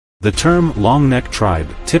The term longneck tribe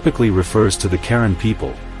typically refers to the Karen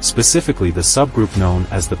people, specifically the subgroup known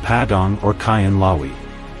as the Padang or Kayan Lawi.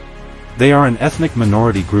 They are an ethnic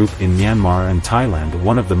minority group in Myanmar and Thailand.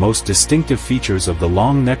 One of the most distinctive features of the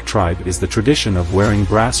long neck tribe is the tradition of wearing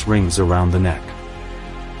brass rings around the neck.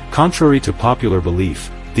 Contrary to popular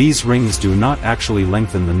belief, these rings do not actually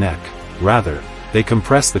lengthen the neck, rather, they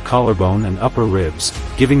compress the collarbone and upper ribs,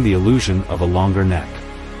 giving the illusion of a longer neck.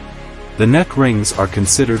 The neck rings are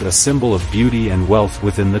considered a symbol of beauty and wealth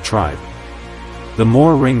within the tribe. The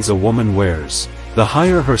more rings a woman wears, the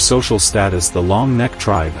higher her social status. The long neck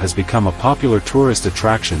tribe has become a popular tourist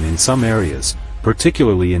attraction in some areas,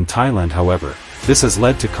 particularly in Thailand. However, this has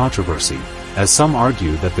led to controversy, as some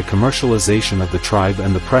argue that the commercialization of the tribe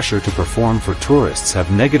and the pressure to perform for tourists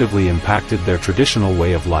have negatively impacted their traditional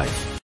way of life.